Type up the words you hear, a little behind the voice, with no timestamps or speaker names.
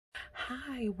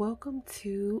Hi, welcome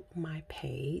to my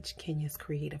page, Kenya's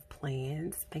Creative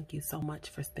Plans. Thank you so much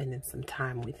for spending some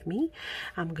time with me.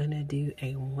 I'm going to do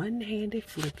a one-handed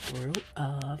flip through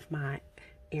of my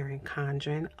Erin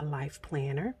Condren Life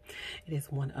Planner. It is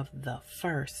one of the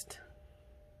first,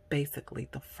 basically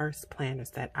the first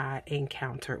planners that I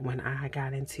encountered when I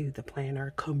got into the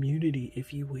planner community,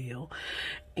 if you will.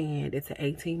 And it's an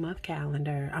 18-month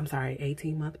calendar. I'm sorry,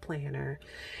 18-month planner.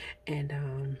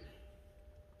 And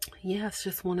yeah, it's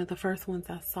just one of the first ones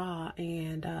I saw,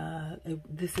 and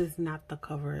this is not the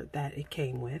cover that it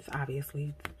came with,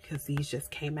 obviously, because these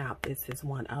just came out. This is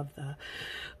one of the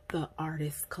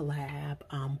artist collab,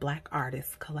 black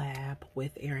artist collab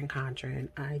with Erin Condren.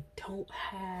 I don't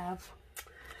have,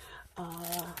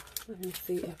 let me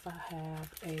see if I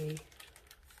have a,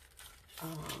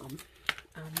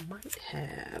 I might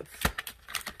have.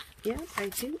 Yeah, I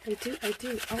do. Oh, I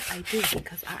do,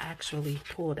 because I actually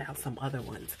pulled out some other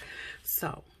ones.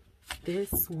 So,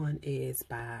 this one is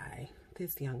by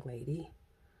this young lady.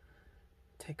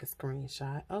 Take a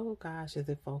screenshot. Oh gosh, is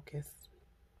it focused?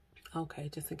 Okay,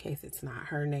 just in case it's not.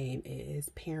 Her name is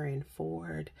Perryn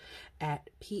Ford at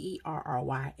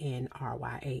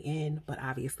PERRYNRYAN. But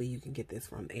obviously you can get this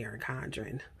from the Erin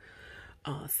Condren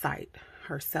site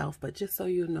herself. But just so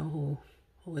you know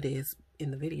who it is in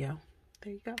the video.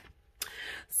 There you go.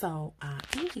 So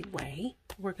anyway,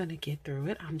 we're gonna get through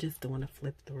it. I'm just doing a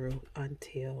flip through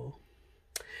until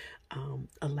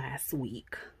last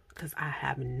week, because I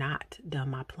have not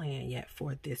done my plan yet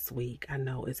for this week. I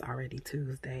know it's already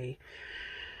Tuesday.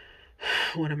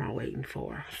 What am I waiting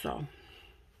for? So,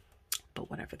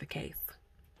 but whatever the case,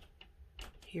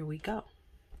 here we go.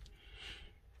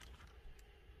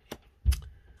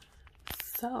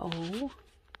 So,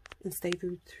 and stay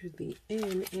through to the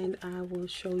end, and I will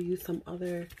show you some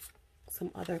other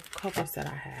covers that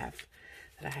I have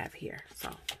here.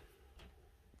 So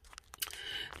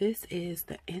this is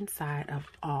the inside of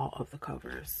all of the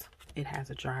covers. It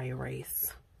has a dry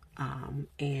erase,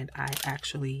 and I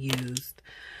actually used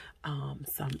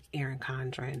some Erin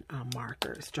Condren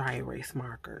markers, dry erase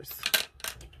markers,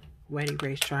 wet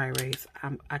erase, dry erase.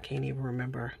 I can't even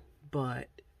remember, but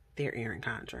they're Erin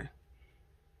Condren.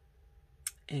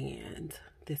 And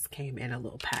this came in a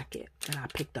little packet that I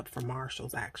picked up from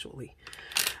Marshall's, actually.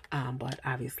 But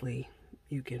obviously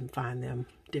you can find them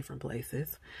different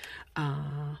places.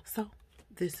 So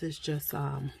this is just, see,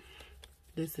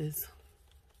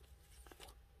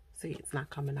 it's not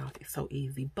coming off. It's so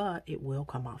easy, but it will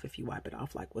come off if you wipe it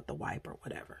off, like with the wipe or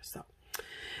whatever. So,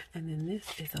 and then this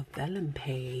is a vellum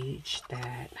page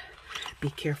that, be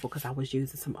careful, because I was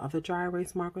using some other dry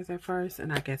erase markers at first,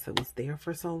 and I guess it was there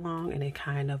for so long and it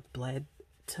kind of bled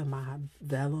to my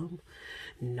vellum.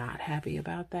 Not happy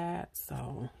about that.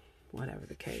 So whatever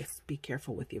the case, be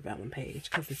careful with your vellum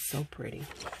page, because it's so pretty.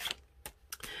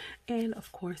 And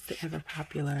of course, the ever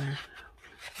popular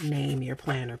name your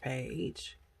planner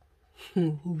page.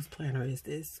 Whose planner is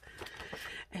this?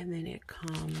 And then it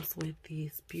comes with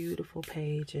these beautiful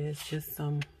pages, just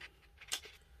a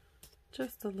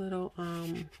little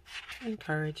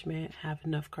encouragement. Have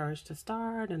enough courage to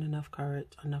start and enough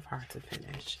heart to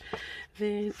finish.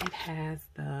 Then it has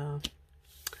the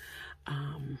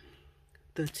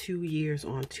 2 years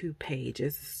on 2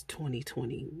 pages.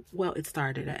 2020. Well, it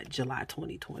started at July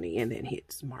 2020 and then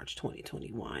hits March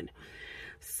 2021.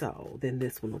 So then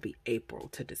this one will be April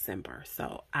to December.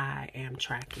 So I am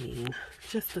tracking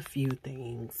just a few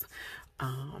things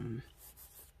on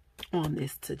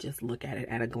this to just look at it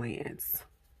at a glance.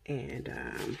 And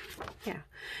yeah,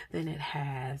 then it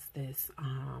has this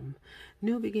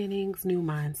new beginnings, new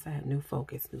mindset, new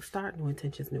focus, new start, new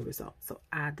intentions, new results. So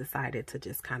I decided to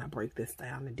just kind of break this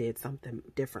down and did something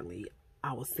differently.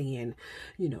 I was seeing,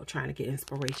 you know, trying to get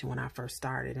inspiration when I first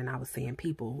started, and I was seeing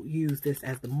people use this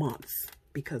as the months,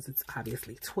 because it's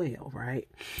obviously 12, right?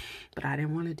 But I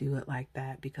didn't want to do it like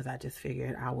that, because I just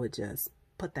figured I would just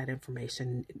put that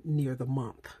information near the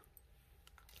month,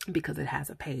 because it has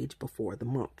a page before the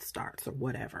month starts or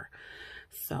whatever.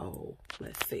 So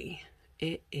let's see.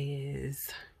 It is,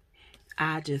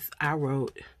 I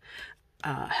wrote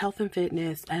health and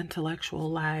fitness, intellectual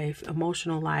life,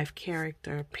 emotional life,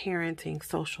 character, parenting,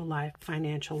 social life,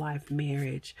 financial life,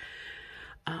 marriage,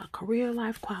 career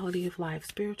life, quality of life,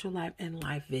 spiritual life, and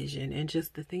life vision, and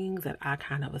just the things that I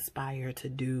kind of aspire to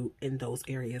do in those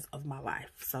areas of my life.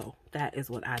 So that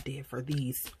is what I did for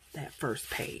that first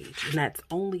page, and that's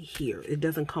only here. It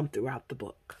doesn't come throughout the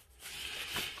book.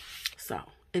 So,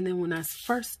 and then when I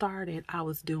first started, I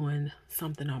was doing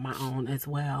something on my own as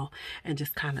well, and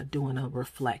just kind of doing a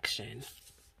reflection.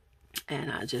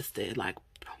 And I just did like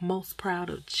most proud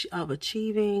of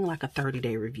achieving, like a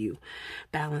 30-day review.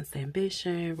 Balanced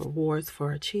ambition, rewards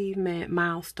for achievement,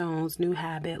 milestones, new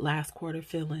habit, last quarter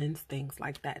feelings, things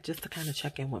like that, just to kind of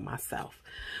check in with myself.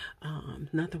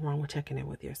 Nothing wrong with checking in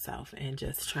with yourself and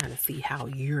just trying to see how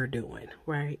you're doing,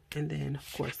 right? And then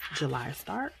of course July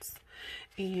starts,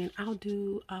 and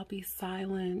I'll be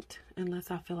silent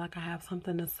unless I feel like I have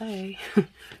something to say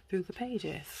through the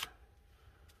pages.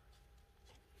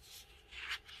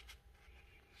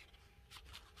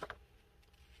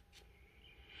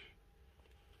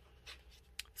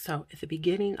 So at the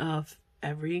beginning of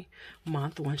every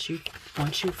month, once you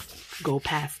go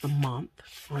past the month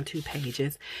on 2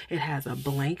 pages, it has a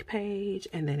blank page,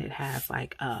 and then it has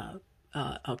like a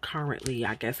currently,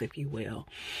 I guess, if you will,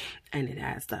 and it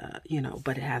has the, you know,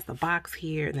 but it has the box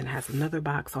here, and then it has another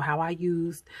box. So how I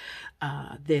used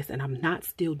this, and I'm not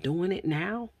still doing it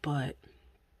now, but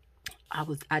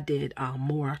I did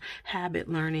more habit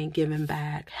learning, giving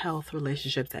back, health,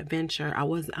 relationships, adventure.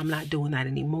 I'm not doing that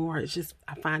anymore. It's just,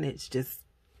 I find it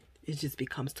just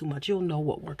becomes too much. You'll know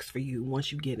what works for you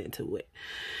once you get into it.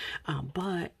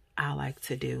 But I like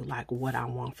to do like what I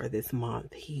want for this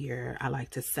month here. I like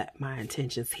to set my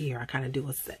intentions here. I kind of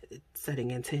do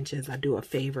setting intentions. I do a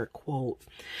favorite quote,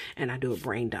 and I do a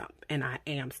brain dump. And I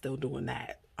am still doing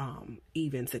that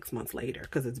even 6 months later,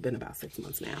 because it's been about 6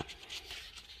 months now.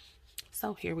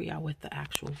 So here we are with the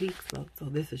actual week. So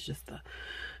this is just a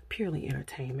purely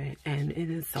entertainment, and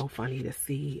it is so funny to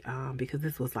see because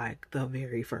this was like the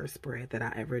very first spread that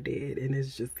I ever did, and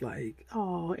it's just like,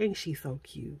 oh, ain't she so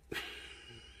cute?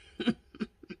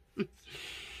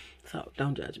 So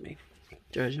don't judge me,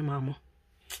 judge your mama.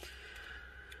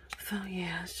 So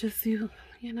yeah, it's just you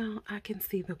know, I can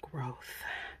see the growth,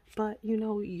 but you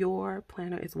know, your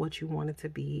planner is what you want it to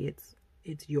be.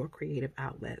 It's your creative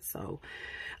outlet. So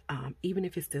even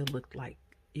if it still looked like,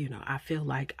 you know, I feel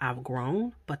like I've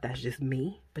grown, but that's just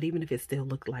me. But even if it still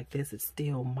looked like this, it's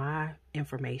still my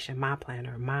information, my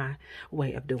planner, my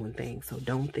way of doing things. So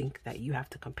don't think that you have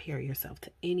to compare yourself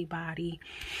to anybody's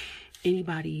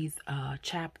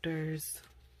chapters,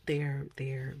 their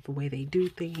the way they do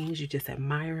things. You just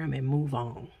admire them and move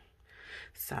on.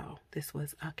 So this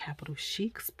was a capital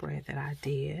Chic spread that I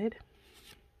did.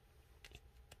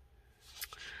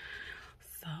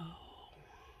 So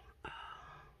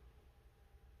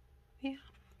yeah,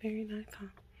 very nice, huh?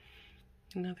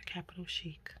 Another capital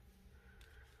Chic.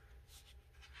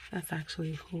 That's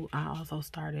actually who I also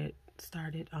started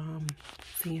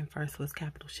seeing first, was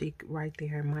capital Chic right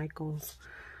there, Michael's.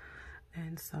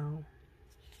 And so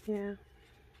yeah.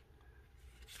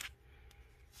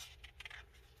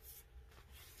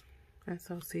 And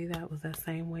so see, that was the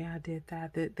same way I did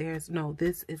that.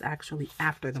 This is actually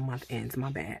after the month ends, my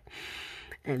bad.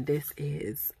 And this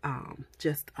is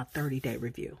just a 30-day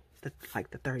review.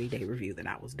 Like the 30-day review that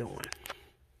I was doing.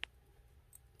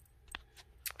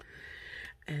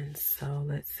 And so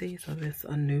let's see. So this,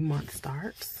 a new month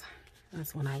starts.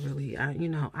 That's when I really,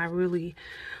 I really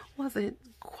wasn't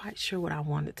quite sure what I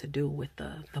wanted to do with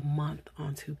the month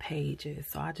on 2 pages.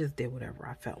 So I just did whatever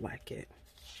I felt like it.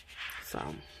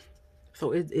 So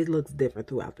it looks different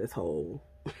throughout this whole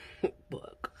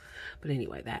book. But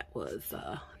anyway, that was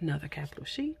another capital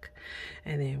Chic.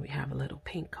 And then we have a little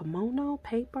Pinkimono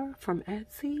paper from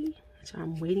Etsy, which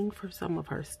I'm waiting for some of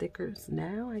her stickers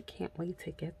now. I can't wait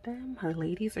to get them. Her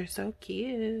ladies are so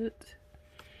cute.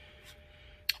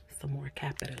 Some more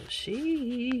capital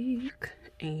Chic.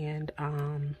 And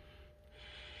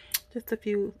just a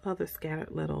few other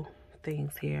scattered little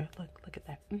things here. Look at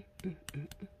that.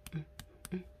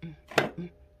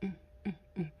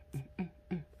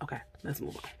 Okay, let's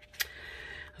move on.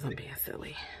 I'm being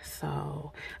silly.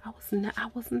 So I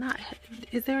was not,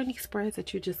 is there any spreads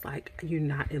that you're just like, you're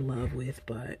not in love with,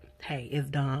 but hey, it's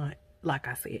done, like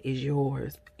I said, it's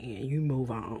yours, and you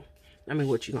move on? I mean,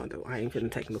 what you gonna do? I ain't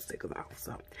finna take no stickers off.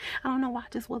 So I don't know why I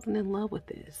just wasn't in love with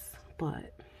this,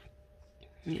 but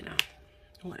you know,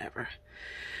 whatever.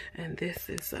 And this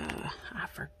is I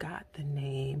forgot the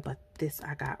name, but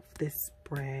I got this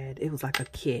spread, it was like a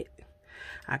kit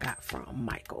I got from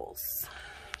Michael's.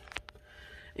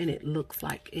 And it looks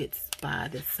like it's by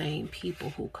the same people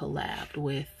who collabed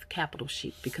with Capital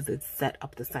Chic, because it's set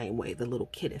up the same way. The little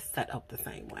kit is set up the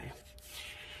same way.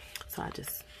 So I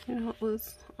just, you know, it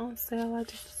was on sale. I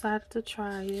just decided to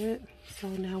try it. So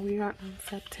now we are on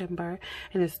September,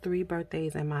 and it's 3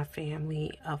 birthdays in my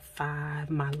family of 5.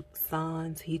 My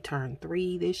sons, he turned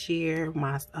 3 this year.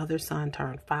 My other son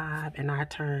turned 5, and I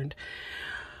turned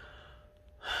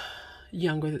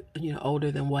younger, you know,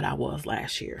 older than what I was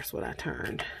last year is what I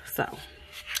turned. So,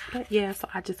 but yeah, so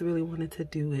I just really wanted to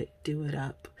do it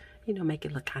up you know, make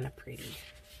it look kind of pretty.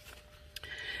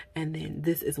 And then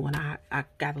this is when I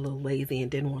got a little lazy and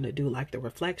didn't want to do like the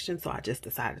reflection, so I just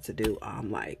decided to do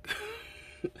like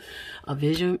a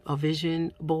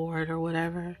vision board or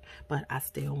whatever. But I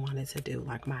still wanted to do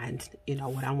like my, you know,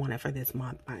 what I wanted for this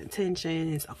month, my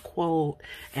intentions, a quote,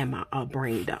 and my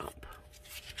brain dump.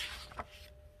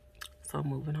 So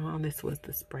moving on, this was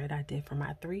the spread I did for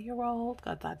my 3-year-old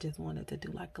because I just wanted to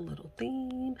do like a little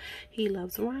theme. He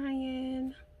loves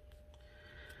Ryan.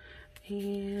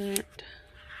 And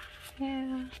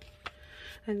yeah,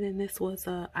 and then this was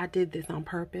I did this on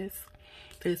purpose,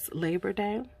 this Labor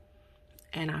Day,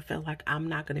 and I feel like I'm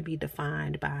not going to be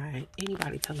defined by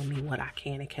anybody telling me what I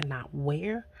can and cannot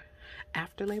wear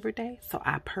after Labor Day. So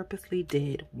I purposely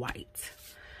did white,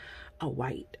 a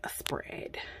white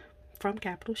spread from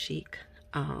Capital Chic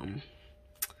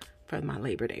for my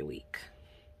Labor Day week.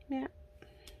 Yeah,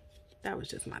 that was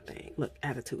just my thing. Look,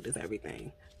 attitude is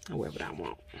everything. I wear what I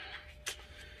want.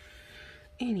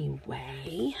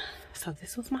 Anyway, so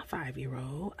this was my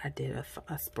 5-year-old. I did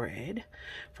a spread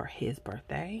for his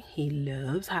birthday. He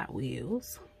loves Hot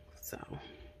Wheels. So,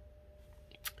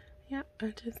 yeah, I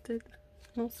just did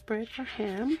a little spread for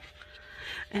him.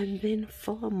 And then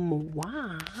for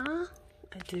moi, I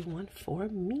did one for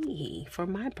me, for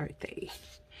my birthday.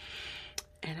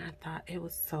 And I thought it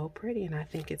was so pretty, and I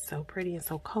think it's so pretty and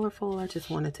so colorful. I just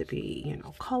wanted to be, you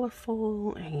know,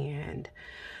 colorful, and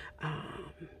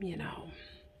you know,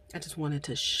 I just wanted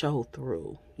to show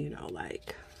through, you know,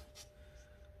 like,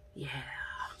 yeah,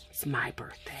 it's my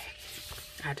birthday.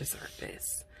 I deserve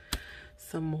this.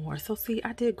 Some more. So see,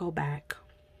 I did go back.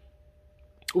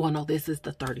 Well, no, this is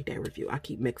the 30-day review. I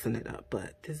keep mixing it up,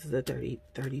 but this is a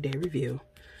 30-day review.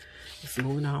 It's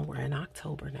moving on. We're in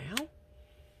October now.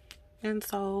 And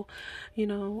so, you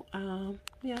know,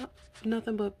 yeah,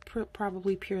 nothing but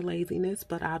probably pure laziness,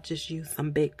 but I'll just use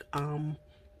some big,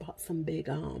 bought some big,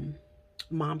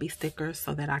 Mombi stickers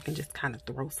so that I can just kind of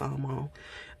throw some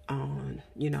on,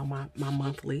 you know, my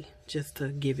monthly, just to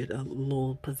give it a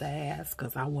little pizzazz,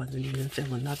 because I wasn't even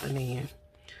filling nothing in.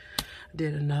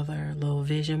 Did another little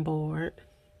vision board.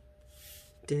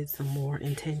 Did some more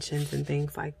intentions and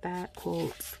things like that,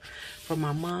 quotes for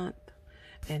my month.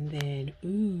 And then,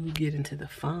 ooh, get into the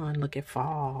fun. Look at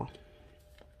fall.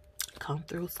 Come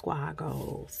through squad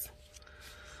goals.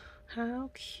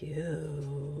 How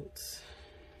cute.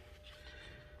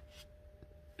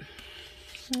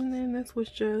 And then this was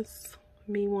just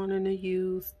me wanting to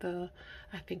use the,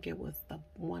 I think it was the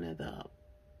one of the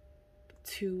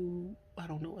two, I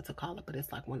don't know what to call it, but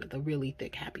it's like one of the really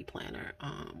thick Happy Planner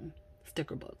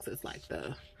sticker books. It's like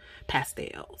the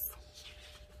pastels.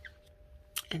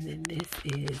 And then this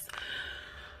is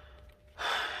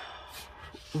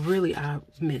really, I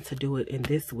meant to do it in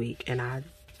this week and I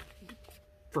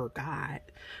forgot,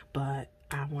 but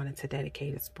I wanted to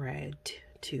dedicate a spread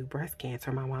to breast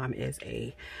cancer. My mom is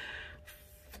a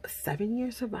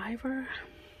 7-year survivor,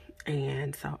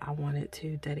 and so I wanted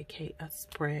to dedicate a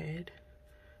spread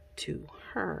to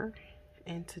her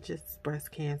and to just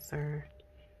breast cancer,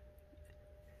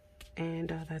 and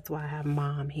that's why I have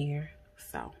mom here.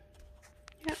 So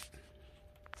yep,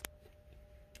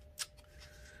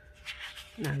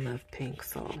 I love pink,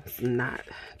 so it's not,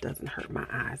 doesn't hurt my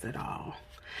eyes at all.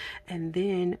 And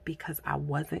then because I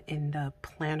wasn't in the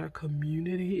planner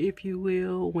community, if you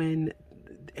will, when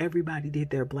everybody did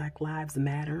their Black Lives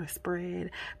Matter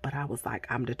spread, but I was like,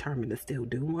 I'm determined to still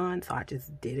do one, so I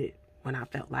just did it when I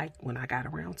felt like, when I got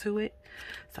around to it.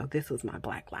 So this was my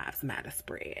Black Lives Matter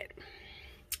spread.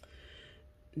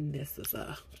 And this is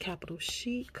a Capital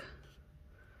Chic.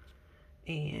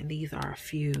 And these are a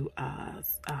few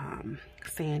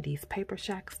Sandy's Paper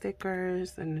Shack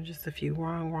stickers, and just a few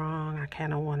wrong. I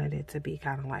kind of wanted it to be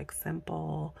kind of like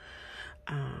simple,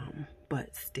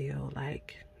 but still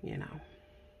like, you know,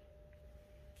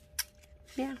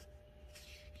 yeah.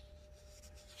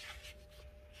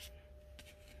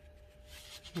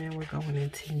 And we're going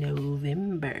into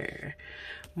November.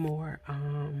 More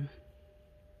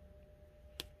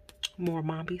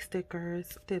Mombi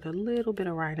stickers. Did a little bit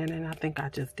of writing, and I think I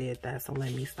just did that, so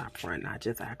let me stop fronting. I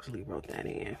just actually wrote that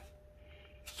in.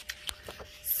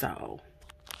 So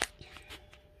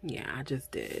yeah, I just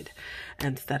did,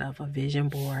 instead of a vision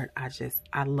board,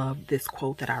 I love this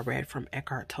quote that I read from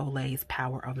Eckhart Tolle's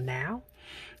Power of Now,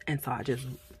 and so I just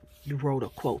wrote a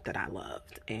quote that I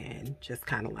loved, and just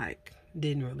kind of like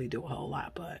didn't really do a whole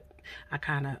lot, but I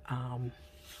kind of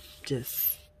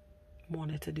just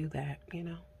wanted to do that, you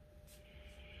know.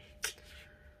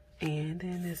 And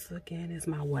then this again is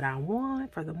my what I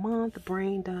want for the month,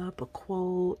 brain dump, a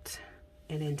quote,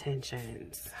 and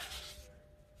intentions.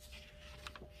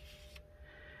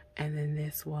 And then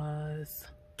this was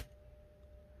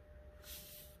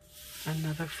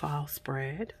another fall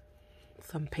spread.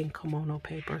 Some Pinkimono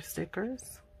paper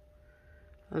stickers.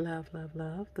 Love, love,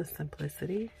 love the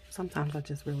simplicity. Sometimes I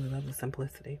just really love the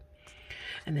simplicity.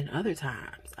 And then other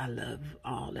times I love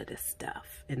all of this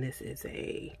stuff. And this is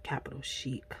a capital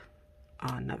chic,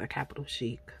 another capital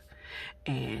chic.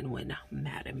 And when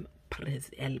Madam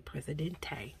El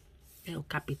Presidente, El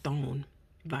Capitón,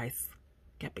 Vice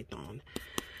Capitón,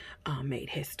 made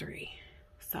history.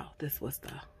 So this was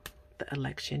the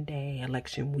election day,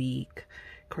 election week,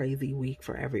 crazy week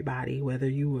for everybody. Whether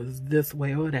you was this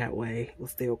way or that way, it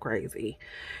was still crazy.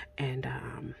 And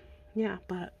yeah,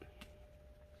 but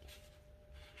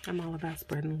I'm all about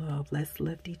spreading love. Let's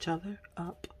lift each other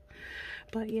up.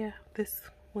 But yeah, this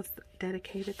was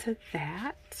dedicated to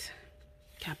that.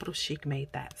 Capital Chic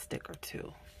made that sticker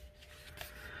too.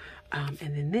 And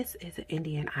then this is an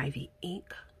Indian Ivy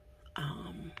ink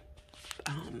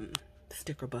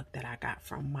sticker book that I got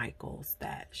from Michaels,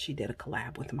 that she did a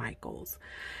collab with Michaels.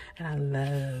 And I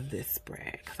love this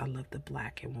spread because I love the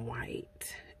black and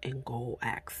white and gold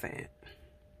accent.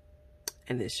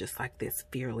 And it's just like this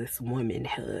fearless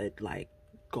womanhood, like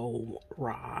gold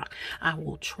raw. I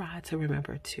will try to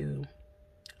remember to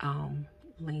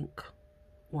link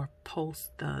or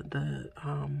post the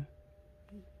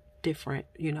different,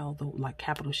 you know, the like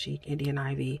Capital Chic, Indian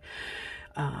Ivy,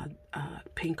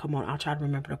 Pinkimono. I'll try to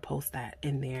remember to post that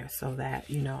in there so that,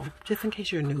 you know, just in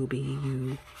case you're a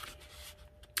newbie,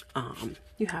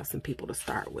 you have some people to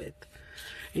start with,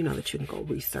 you know, that you can go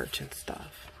research and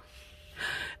stuff.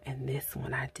 And this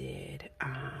one I did,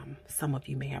 some of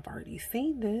you may have already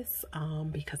seen this,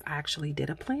 because I actually did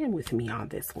a plan with me on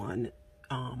this one,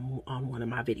 on one of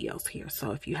my videos here.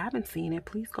 So if you haven't seen it,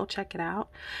 please go check it out.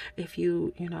 If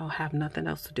you know, have nothing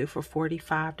else to do for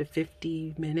 45 to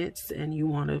 50 minutes and you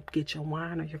want to get your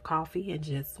wine or your coffee and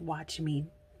just watch me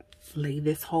lay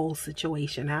this whole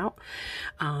situation out,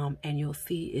 and you'll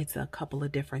see it's a couple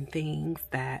of different things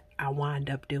that I wind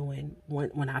up doing.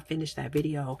 When I finished that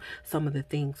video, some of the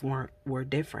things were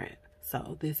different.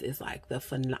 So this is like the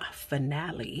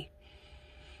finale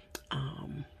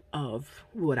of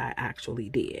what I actually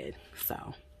did.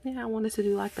 So yeah, I wanted to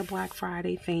do like the Black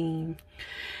Friday theme.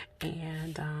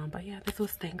 And but yeah, this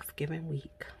was Thanksgiving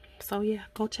week. So yeah,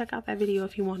 go check out that video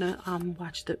if you want to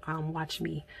watch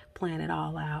me plan it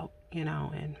all out, you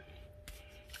know, and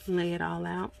lay it all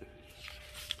out.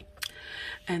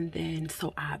 And then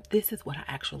so this is what I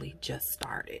actually just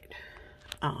started.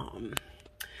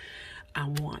 I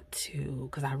want to,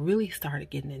 because I really started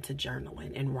getting into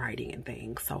journaling and writing and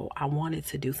things. So I wanted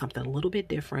to do something a little bit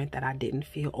different that I didn't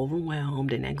feel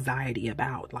overwhelmed and anxiety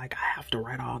about. Like, I have to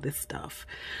write all this stuff.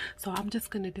 So I'm just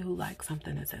going to do like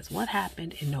something that says, what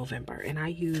happened in November? And I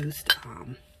used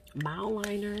mile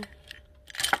liner.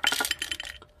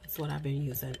 That's what I've been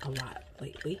using a lot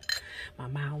lately. My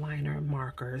mile liner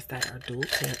markers that are dual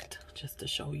tipped, just to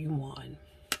show you one.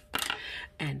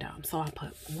 And so I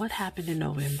put what happened in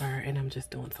November, and I'm just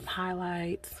doing some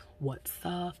highlights, what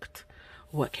sucked,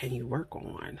 what can you work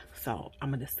on. So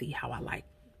I'm going to see how I like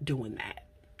doing that.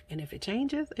 And if it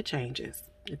changes, it changes.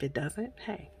 If it doesn't,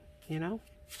 hey, you know.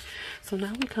 So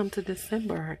now we come to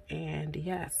December, and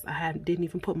yes, I didn't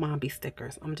even put Mombi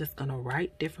stickers. I'm just going to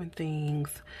write different things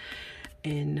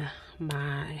in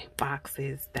my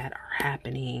boxes that are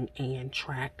happening and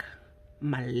track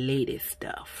my latest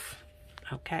stuff.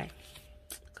 Okay.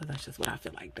 Because that's just what I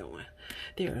feel like doing.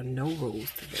 There are no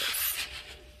rules to this.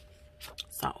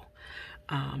 So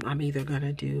I'm either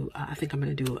gonna do I think I'm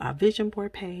gonna do a vision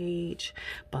board page,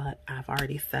 but I've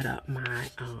already set up my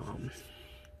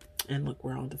and look,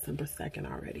 we're on December 2nd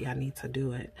already. I need to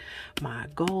do it. My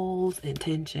goals,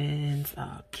 intentions,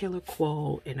 killer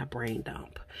quote, and a brain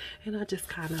dump. And I just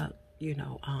kind of, you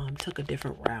know, took a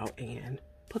different route and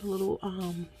put a little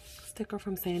sticker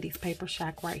from Sandy's Paper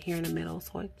Shack right here in the middle.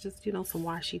 So it just, you know, some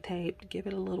washi tape to give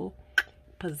it a little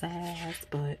pizzazz.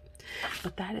 But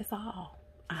that is all.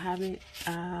 I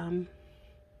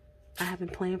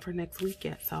haven't planned for next week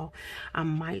yet, so I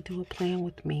might do a plan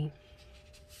with me.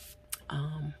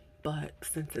 But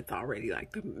since it's already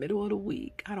like the middle of the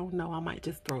week, I don't know. I might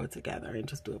just throw it together and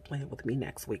just do a plan with me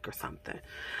next week or something.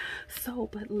 So,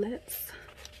 but let's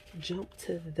jump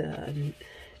to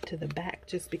the back,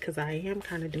 just because I am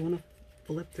kind of doing a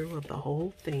flip through of the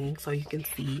whole thing so you can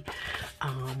see,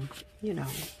 you know,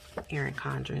 Erin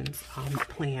Condren's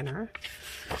planner.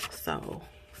 So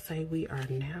say we are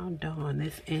now done.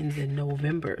 This ends in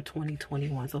November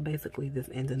 2021. So basically this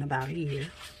ends in about a year.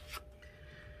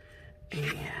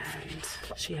 And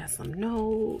she has some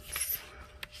notes,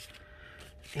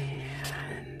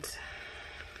 and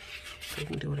So you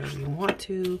can do whatever you want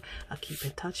to. A keep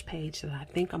in touch page that I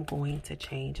think I'm going to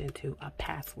change into a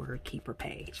password keeper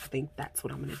page. I think that's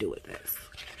what I'm going to do with this.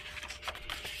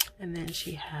 And then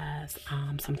she has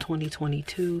some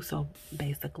 2022. So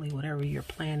basically whatever you're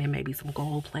planning, maybe some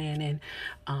goal planning,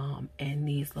 and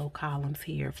these little columns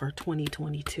here for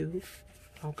 2022.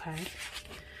 Okay.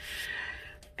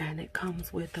 And it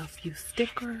comes with a few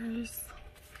stickers.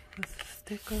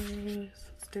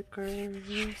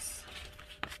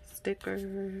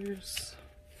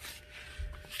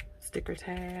 Sticker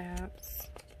tabs,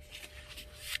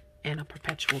 and a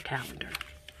perpetual calendar,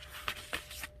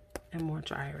 and more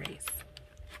dry erase.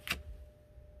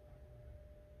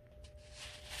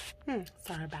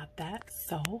 Sorry about that.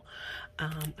 So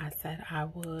I said I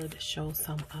would show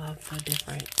some of the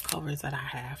different covers that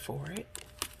I have for it.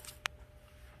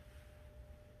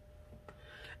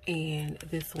 And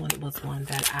this one was one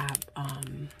that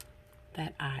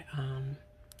I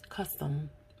custom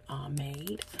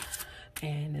made,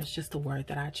 and it's just a word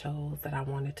that I chose that I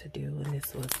wanted to do. And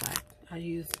this was like, I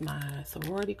used my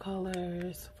sorority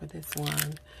colors for this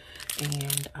one,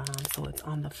 and so it's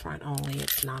on the front only,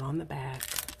 it's not on the back.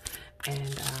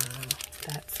 And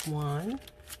that's one.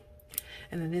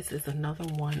 And then this is another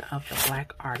one of the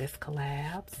Black Artist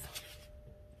collabs.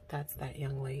 That's that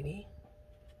young lady.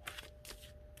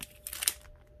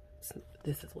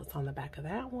 This is what's on the back of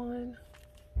that one.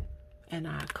 And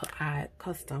I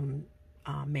custom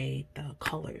made the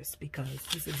colors, because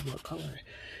this is what color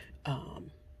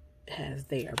has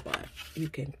there, but you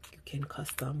can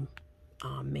custom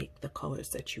make the colors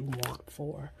that you want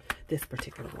for this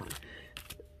particular one.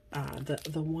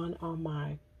 The one on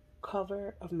my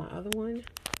cover of my other one,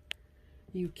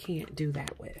 you can't do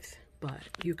that with, but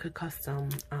you could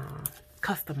customize.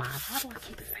 Why do I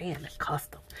keep saying that?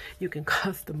 Custom. You can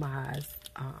customize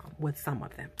with some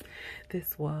of them.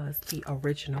 This was the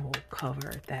original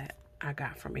cover that I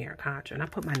got from Erin Condren. I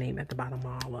put my name at the bottom of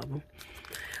all of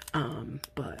them.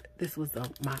 But this was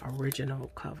my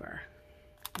original cover.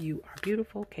 You are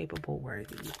beautiful, capable,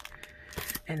 worthy.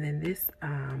 And then this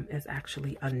is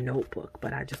actually a notebook,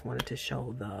 but I just wanted to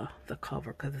show the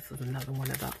cover because this is another one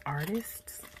of the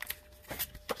artists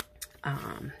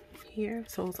here.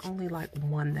 So it's only like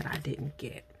one that I didn't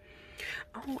get.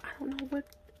 Oh, I don't know what.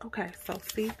 Okay, so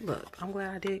see, look, I'm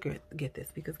glad I did get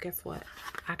this, because guess what?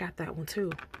 I got that one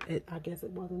too. I guess it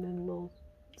wasn't in the little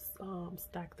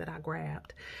stack that I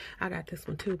grabbed. I got this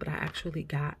one too, but I actually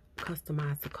got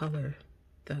customized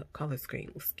the color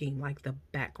scheme, like the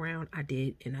background I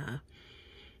did in a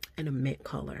mint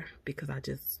color, because I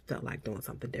just felt like doing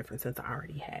something different since I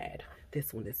already had.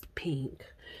 This one is pink,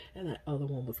 and that other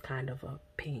one was kind of a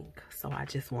pink, so I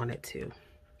just wanted to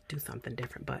do something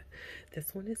different. But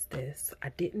this one is this. I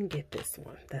didn't get this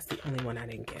one. That's the only one I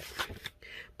didn't get.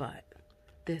 But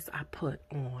this I put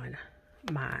on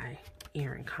my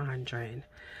Erin Condren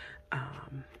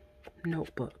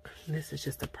notebook. And this is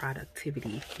just a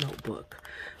productivity notebook.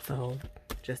 So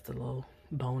just a little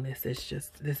bonus. It's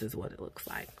just, this is what it looks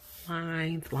like.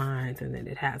 Lines, and then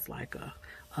it has like a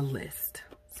list.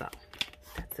 So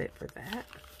that's it for that.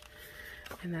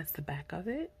 And that's the back of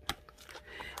it.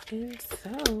 And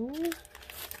so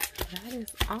that is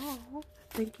all.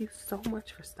 Thank you so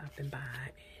much for stopping by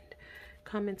and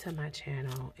coming to my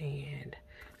channel and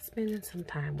spending some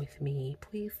time with me.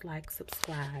 Please like,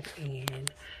 subscribe,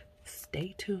 and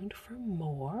stay tuned for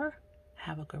more.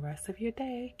 Have a good rest of your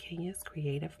day. Kenya's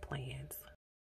Creative Plans.